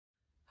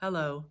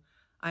Hello,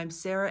 I'm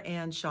Sarah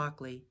Ann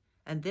Shockley,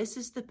 and this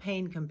is The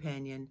Pain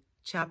Companion,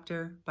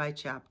 chapter by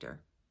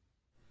chapter.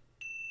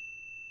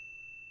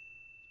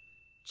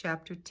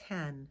 Chapter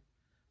 10,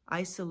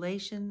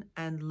 Isolation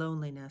and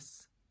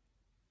Loneliness.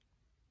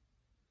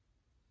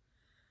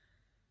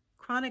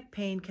 Chronic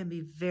pain can be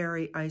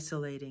very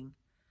isolating.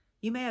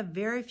 You may have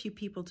very few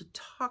people to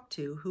talk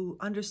to who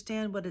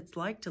understand what it's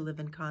like to live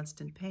in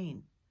constant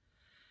pain.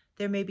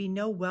 There may be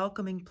no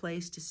welcoming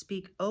place to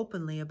speak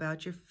openly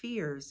about your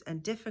fears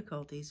and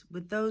difficulties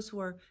with those who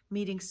are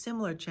meeting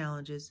similar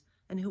challenges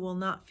and who will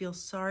not feel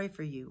sorry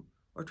for you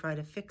or try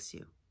to fix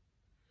you.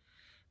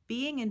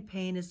 Being in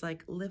pain is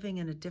like living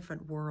in a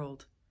different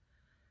world.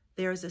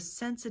 There is a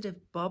sensitive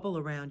bubble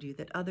around you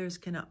that others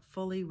cannot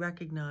fully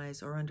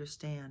recognize or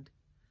understand.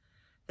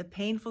 The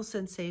painful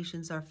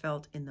sensations are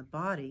felt in the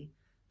body,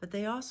 but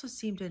they also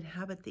seem to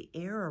inhabit the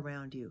air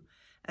around you,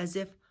 as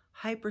if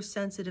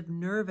hypersensitive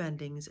nerve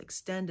endings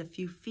extend a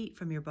few feet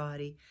from your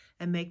body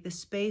and make the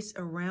space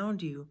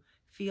around you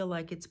feel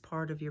like it's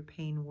part of your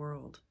pain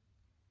world.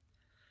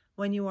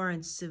 When you are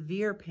in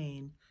severe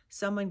pain,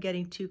 someone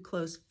getting too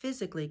close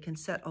physically can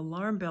set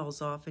alarm bells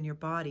off in your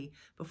body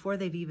before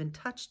they've even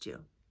touched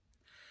you.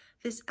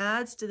 This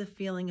adds to the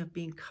feeling of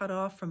being cut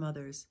off from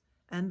others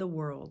and the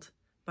world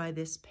by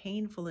this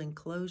painful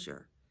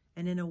enclosure,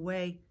 and in a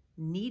way,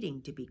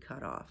 needing to be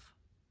cut off.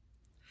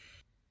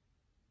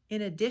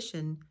 In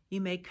addition,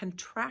 you may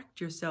contract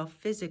yourself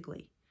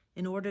physically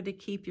in order to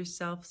keep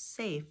yourself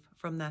safe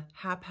from the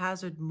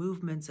haphazard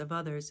movements of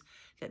others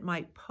that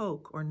might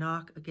poke or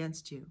knock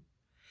against you.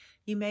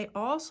 You may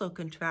also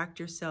contract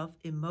yourself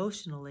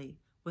emotionally,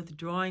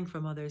 withdrawing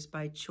from others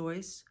by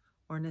choice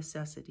or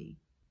necessity.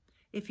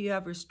 If you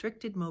have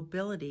restricted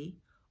mobility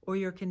or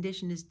your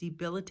condition is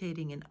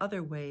debilitating in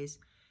other ways,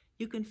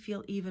 you can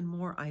feel even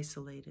more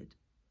isolated.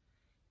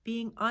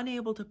 Being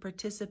unable to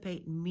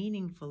participate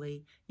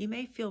meaningfully, you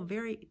may feel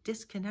very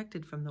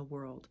disconnected from the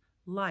world,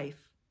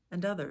 life,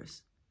 and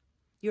others.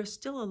 You're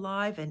still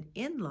alive and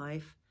in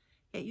life,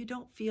 yet you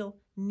don't feel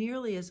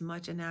nearly as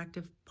much an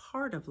active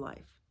part of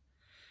life.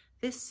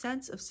 This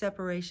sense of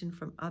separation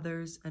from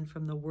others and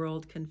from the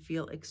world can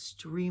feel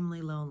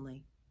extremely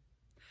lonely.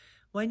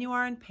 When you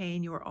are in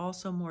pain, you are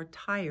also more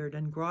tired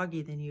and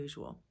groggy than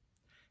usual.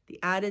 The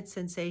added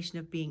sensation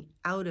of being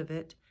out of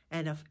it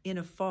and in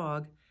a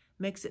fog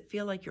makes it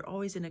feel like you're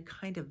always in a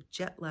kind of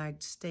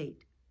jet-lagged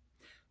state.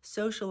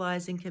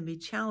 Socializing can be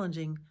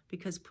challenging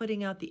because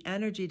putting out the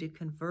energy to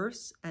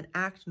converse and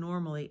act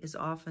normally is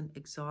often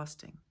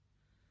exhausting.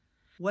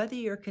 Whether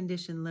your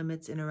condition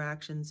limits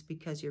interactions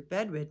because you're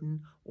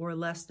bedridden or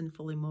less than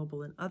fully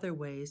mobile in other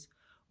ways,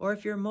 or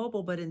if you're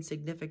mobile but in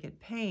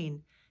significant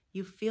pain,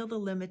 you feel the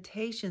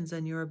limitations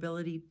on your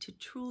ability to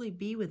truly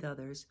be with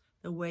others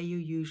the way you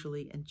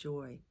usually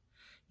enjoy.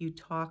 You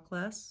talk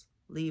less,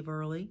 leave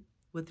early,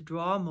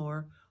 withdraw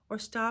more, or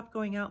stop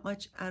going out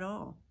much at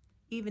all,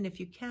 even if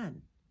you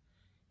can.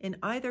 In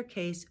either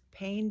case,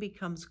 pain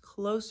becomes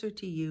closer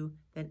to you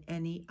than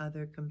any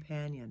other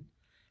companion,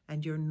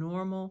 and your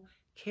normal,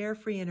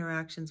 carefree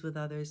interactions with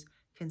others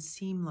can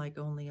seem like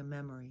only a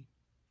memory.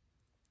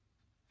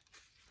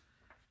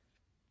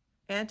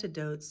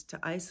 Antidotes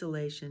to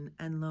isolation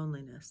and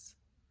loneliness.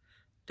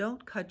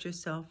 Don't cut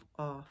yourself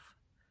off.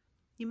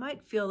 You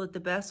might feel that the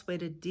best way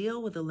to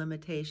deal with the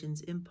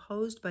limitations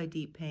imposed by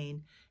deep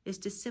pain is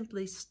to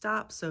simply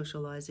stop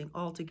socializing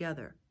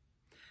altogether.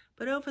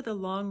 But over the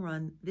long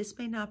run, this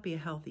may not be a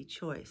healthy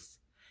choice.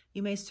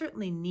 You may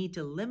certainly need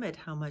to limit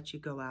how much you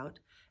go out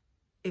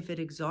if it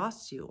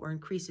exhausts you or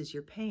increases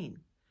your pain.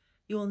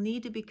 You will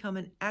need to become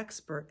an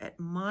expert at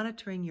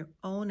monitoring your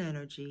own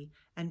energy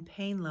and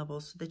pain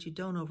levels so that you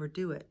don't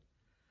overdo it.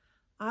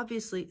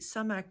 Obviously,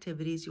 some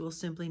activities you will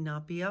simply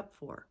not be up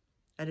for.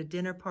 At a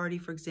dinner party,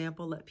 for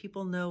example, let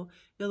people know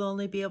you'll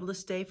only be able to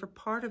stay for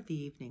part of the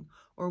evening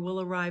or will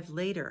arrive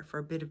later for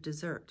a bit of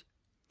dessert.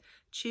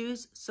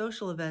 Choose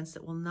social events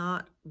that will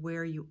not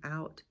wear you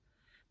out.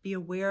 Be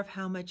aware of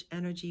how much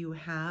energy you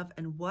have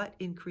and what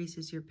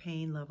increases your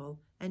pain level,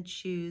 and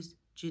choose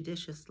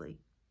judiciously.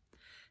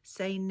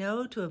 Say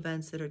no to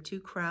events that are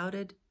too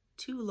crowded,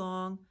 too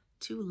long,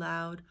 too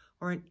loud,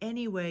 or in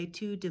any way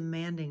too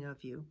demanding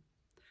of you.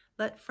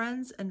 Let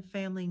friends and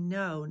family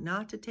know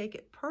not to take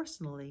it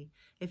personally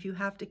if you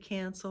have to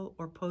cancel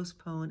or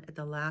postpone at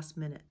the last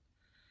minute.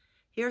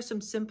 Here are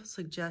some simple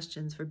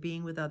suggestions for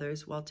being with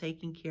others while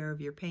taking care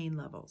of your pain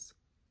levels.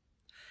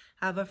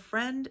 Have a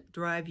friend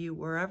drive you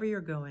wherever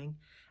you're going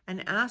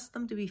and ask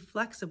them to be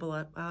flexible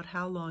about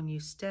how long you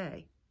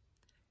stay.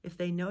 If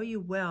they know you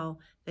well,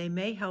 they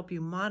may help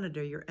you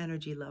monitor your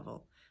energy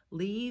level.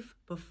 Leave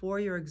before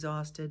you're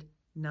exhausted,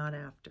 not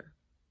after.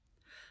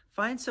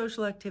 Find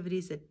social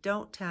activities that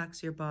don't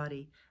tax your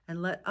body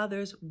and let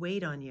others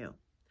wait on you.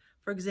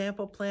 For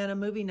example, plan a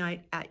movie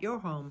night at your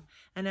home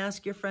and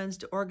ask your friends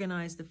to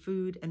organize the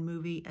food and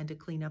movie and to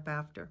clean up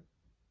after.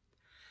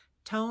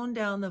 Tone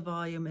down the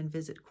volume and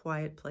visit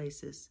quiet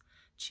places.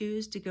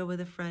 Choose to go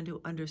with a friend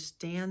who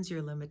understands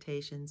your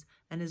limitations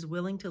and is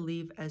willing to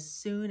leave as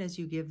soon as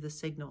you give the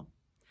signal.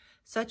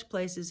 Such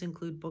places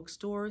include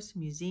bookstores,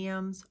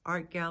 museums,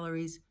 art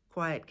galleries,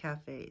 quiet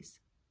cafes.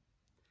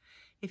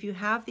 If you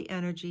have the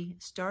energy,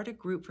 start a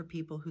group for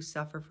people who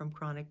suffer from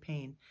chronic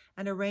pain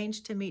and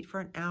arrange to meet for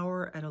an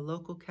hour at a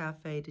local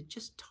cafe to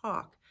just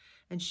talk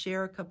and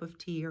share a cup of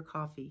tea or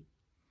coffee.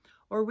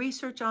 Or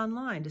research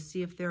online to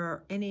see if there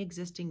are any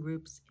existing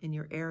groups in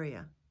your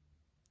area.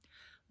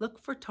 Look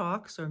for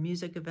talks or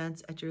music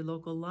events at your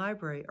local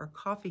library or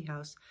coffee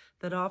house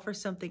that offer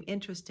something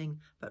interesting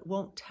but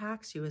won't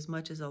tax you as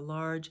much as a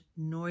large,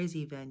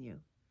 noisy venue.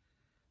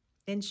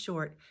 In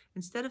short,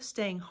 instead of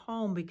staying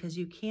home because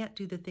you can't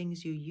do the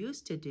things you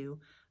used to do,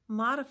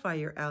 modify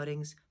your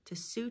outings to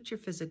suit your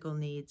physical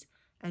needs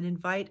and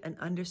invite an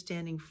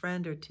understanding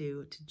friend or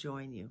two to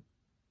join you.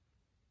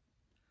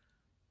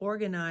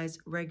 Organize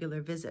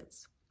regular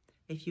visits.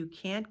 If you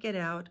can't get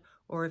out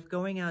or if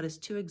going out is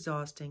too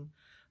exhausting,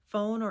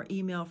 phone or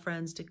email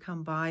friends to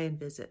come by and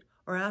visit,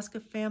 or ask a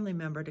family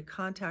member to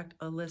contact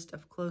a list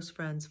of close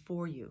friends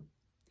for you.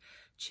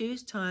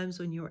 Choose times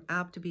when you are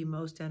apt to be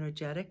most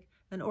energetic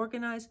and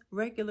organize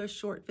regular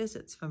short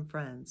visits from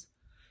friends.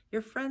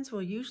 Your friends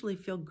will usually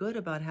feel good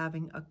about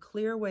having a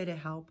clear way to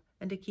help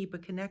and to keep a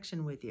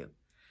connection with you.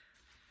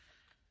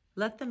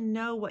 Let them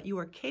know what you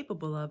are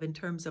capable of in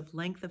terms of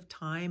length of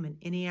time and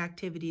any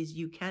activities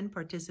you can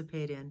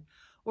participate in,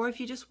 or if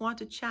you just want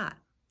to chat.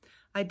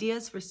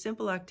 Ideas for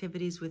simple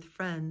activities with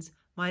friends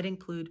might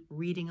include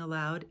reading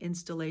aloud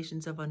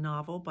installations of a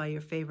novel by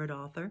your favorite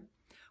author,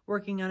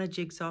 working on a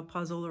jigsaw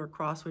puzzle or a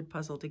crossword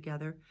puzzle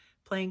together,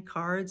 playing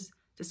cards,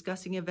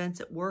 discussing events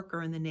at work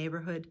or in the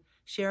neighborhood,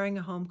 sharing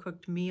a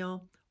home-cooked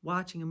meal,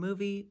 watching a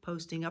movie,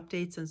 posting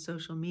updates on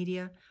social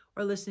media,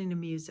 or listening to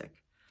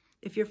music.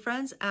 If your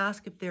friends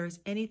ask if there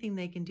is anything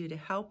they can do to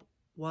help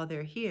while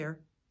they're here,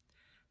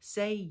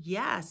 say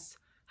yes.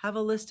 Have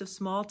a list of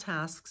small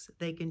tasks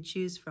they can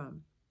choose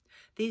from.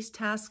 These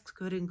tasks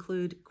could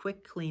include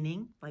quick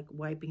cleaning, like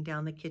wiping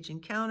down the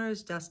kitchen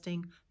counters,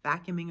 dusting,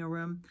 vacuuming a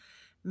room,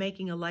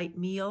 making a light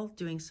meal,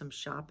 doing some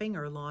shopping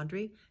or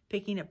laundry,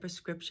 picking up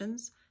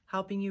prescriptions,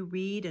 helping you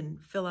read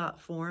and fill out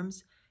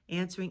forms,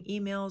 answering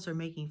emails or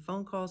making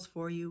phone calls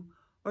for you,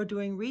 or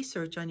doing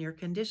research on your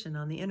condition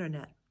on the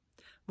internet.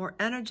 More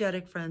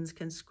energetic friends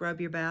can scrub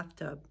your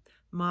bathtub,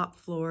 mop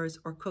floors,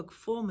 or cook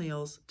full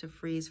meals to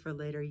freeze for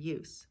later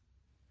use.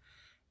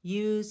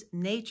 Use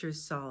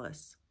nature's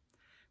solace.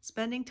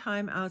 Spending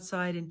time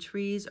outside in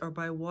trees or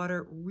by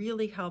water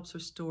really helps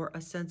restore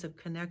a sense of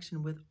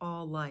connection with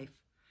all life.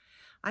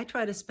 I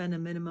try to spend a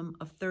minimum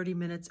of 30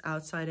 minutes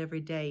outside every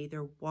day,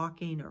 either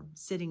walking or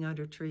sitting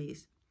under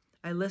trees.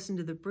 I listen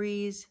to the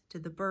breeze, to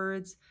the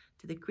birds,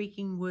 to the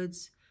creaking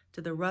woods,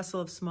 to the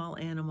rustle of small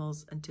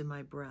animals, and to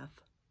my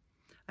breath.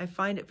 I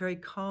find it very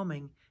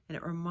calming, and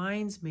it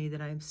reminds me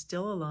that I am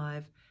still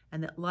alive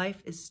and that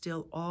life is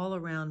still all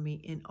around me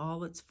in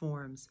all its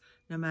forms,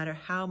 no matter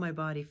how my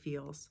body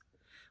feels.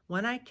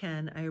 When I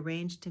can, I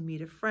arrange to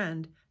meet a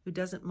friend who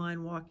doesn't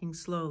mind walking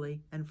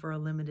slowly and for a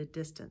limited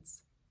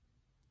distance.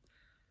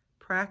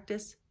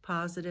 Practice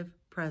positive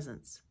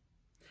presence.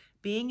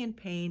 Being in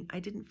pain, I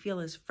didn't feel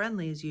as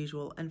friendly as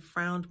usual and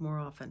frowned more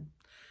often.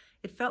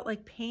 It felt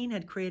like pain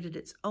had created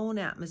its own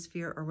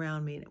atmosphere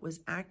around me and it was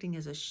acting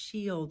as a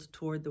shield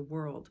toward the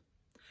world.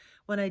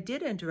 When I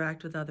did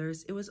interact with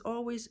others, it was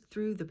always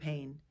through the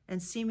pain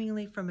and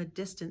seemingly from a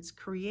distance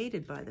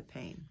created by the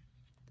pain.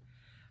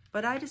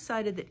 But I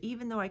decided that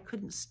even though I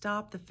couldn't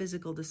stop the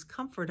physical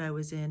discomfort I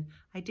was in,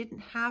 I didn't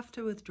have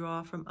to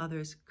withdraw from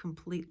others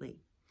completely.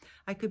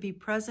 I could be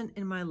present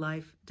in my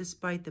life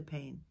despite the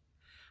pain.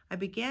 I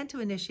began to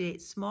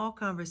initiate small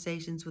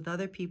conversations with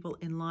other people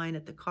in line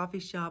at the coffee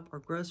shop or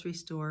grocery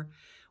store,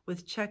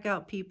 with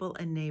checkout people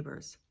and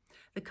neighbors.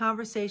 The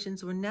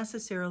conversations were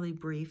necessarily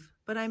brief,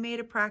 but I made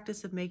a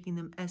practice of making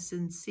them as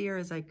sincere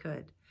as I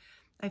could.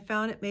 I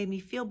found it made me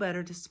feel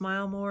better to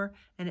smile more,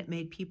 and it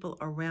made people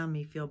around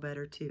me feel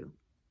better too.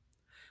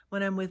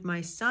 When I'm with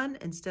my son,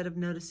 instead of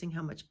noticing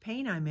how much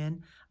pain I'm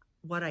in,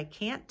 what I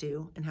can't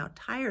do, and how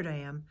tired I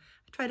am,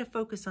 I try to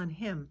focus on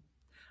him.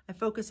 I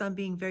focus on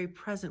being very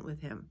present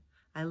with him.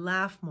 I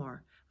laugh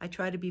more. I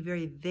try to be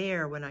very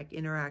there when I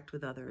interact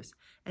with others,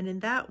 and in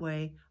that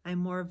way, I'm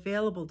more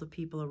available to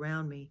people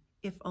around me,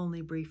 if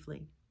only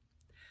briefly.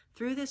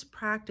 Through this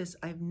practice,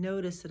 I've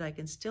noticed that I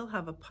can still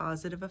have a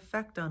positive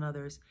effect on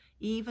others,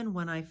 even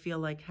when I feel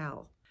like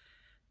hell.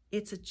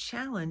 It's a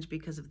challenge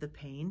because of the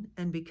pain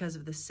and because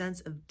of the sense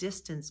of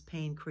distance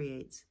pain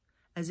creates,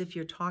 as if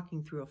you're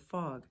talking through a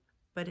fog,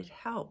 but it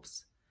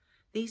helps.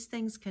 These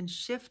things can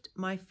shift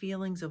my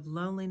feelings of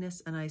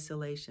loneliness and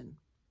isolation.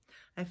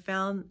 I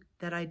found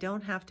that I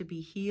don't have to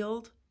be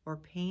healed or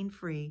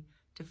pain-free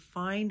to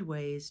find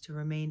ways to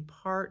remain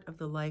part of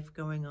the life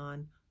going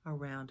on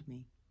around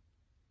me.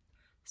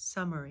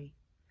 Summary: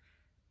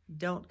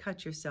 don't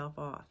cut yourself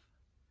off.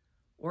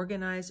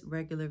 Organize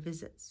regular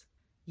visits.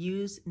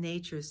 Use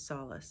nature's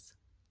solace.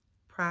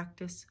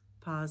 Practice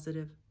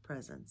positive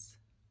presence.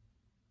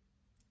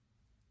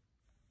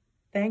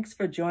 Thanks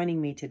for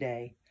joining me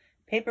today.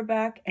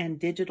 Paperback and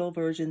digital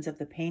versions of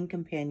The Pain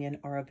Companion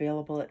are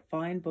available at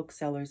fine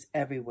booksellers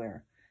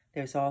everywhere.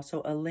 There's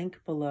also a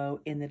link below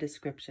in the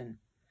description.